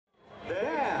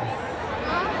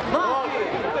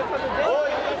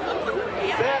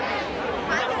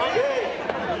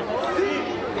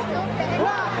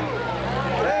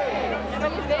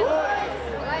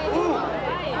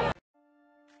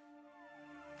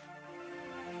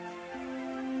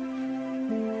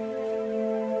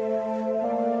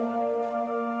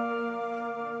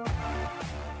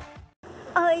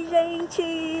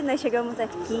gente! Nós chegamos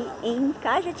aqui em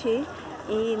Cajati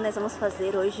e nós vamos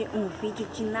fazer hoje um vídeo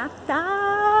de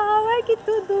Natal. Ai que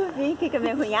tudo! Vim aqui com a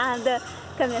minha cunhada,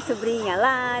 com a minha sobrinha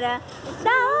Lara.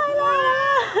 Dá oi,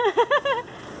 Lara!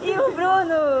 E o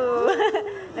Bruno!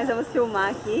 Nós vamos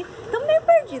filmar aqui. Estamos meio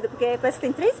perdidos, porque parece que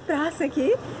tem 3 praças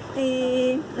aqui.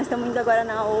 E nós estamos indo agora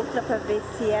na outra para ver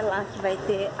se é lá que vai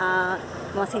ter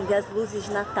vão acender as luzes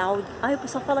de Natal. Ai, o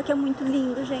pessoal fala que é muito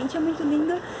lindo, gente, é muito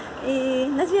lindo. E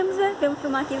nós viemos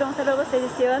filmar aqui para mostrar para vocês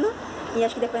esse ano. E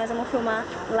acho que depois nós vamos filmar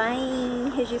lá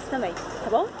em Registro também, tá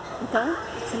bom? Então,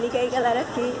 se liga aí, galera,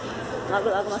 que logo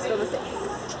logo eu mostro para vocês.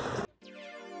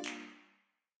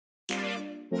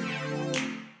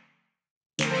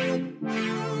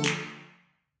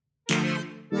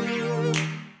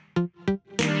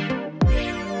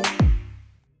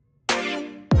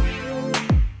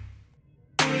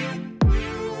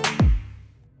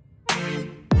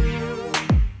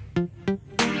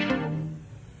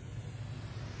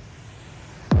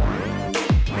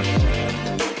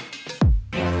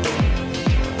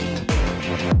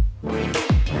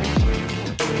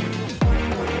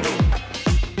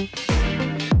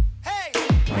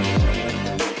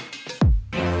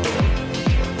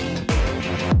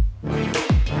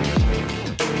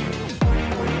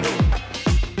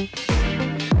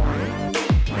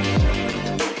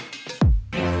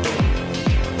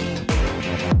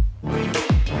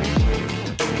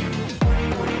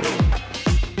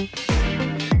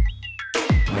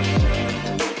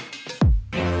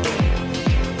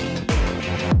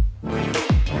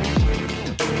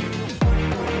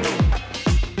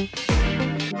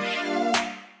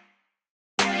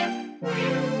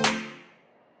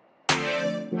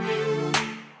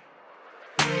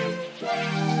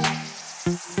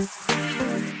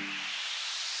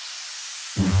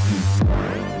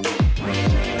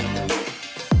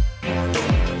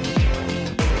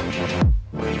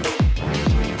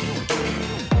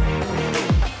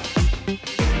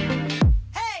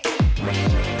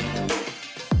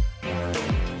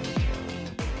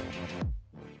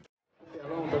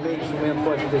 Também o instrumento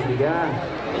pode desligar.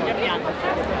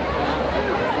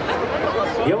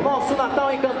 E é o nosso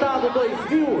Natal Encantado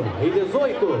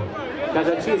 2018.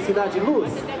 Cajati, cidade luz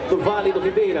do Vale do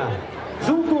Ribeira.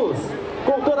 Juntos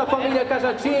com toda a família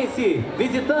cajatiense,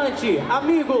 visitante,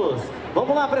 amigos.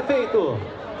 Vamos lá, prefeito.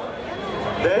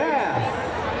 10,